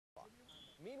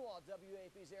Meanwhile,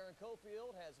 WAP's Aaron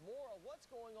Cofield has more on what's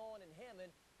going on in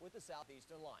Hammond with the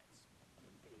Southeastern Lions.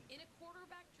 In a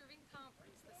quarterback-driven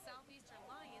conference, the Southeastern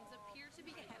Lions appear to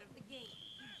be ahead of the game.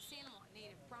 Santa Monica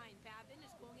native Brian Babin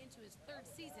is going into his third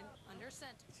season under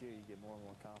center. Each year you get more and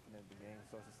more confident. The game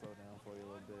starts to slow down for you a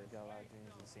little bit. Got a lot of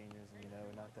juniors and seniors, and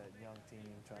we're not that young team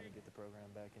trying to get the program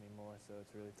back anymore, so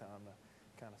it's really time to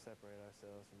kind of separate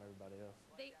ourselves from everybody else.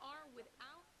 They are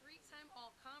without three-time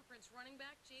all-conference running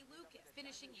back Jay Lucas,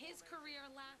 finishing his career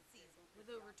last season with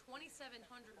over 2,700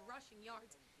 rushing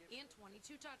yards and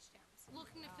 22 touchdowns.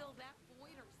 Looking to fill that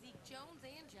void are Zeke Jones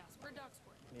and Jasper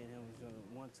Duxworth. Me and him was doing a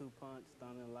 1-2 punch,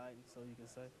 thunder and lightning, so you can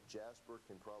say. Jasper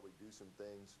can probably do some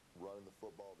things running the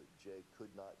football that Jay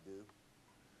could not do.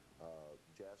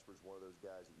 Jasper's one of those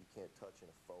guys that you can't touch in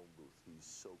a phone booth. He's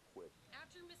so quick.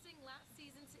 After missing last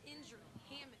season to injury,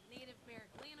 Hammond native Merrick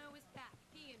Lano is back.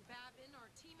 He and Babin are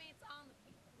teammates on the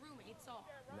field, roommates all.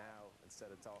 Now, instead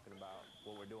of talking about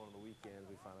what we're doing on the weekends,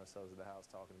 we find ourselves at the house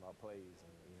talking about plays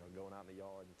and going out in the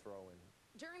yard and throwing.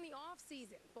 During the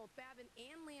offseason, both Babin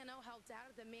and Lano helped out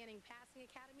at the Manning Passing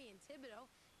Academy in Thibodaux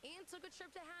and took a trip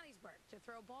to Hattiesburg to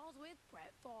throw balls with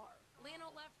Brett Favre.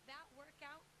 Lano left that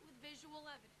workout with visual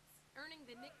evidence, earning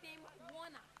the nickname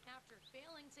One-Eye after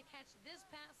failing to catch this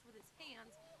pass with his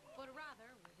hands, but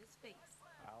rather with his face.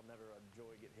 I'll never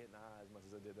enjoy getting hit in the eye as much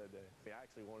as I did that day. I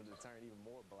actually wanted to turn even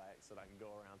more black so that I could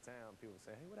go around town. People would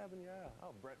say, hey, what happened to your eye?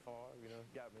 Oh, Brett Favre,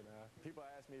 got me in the eye. People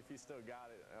asked me if he still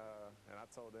got it, and I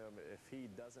told them if he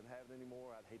doesn't have it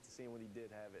anymore, I'd hate to see him when he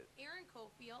did have it. Aaron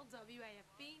Cofield,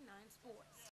 WAFB 9 Sports.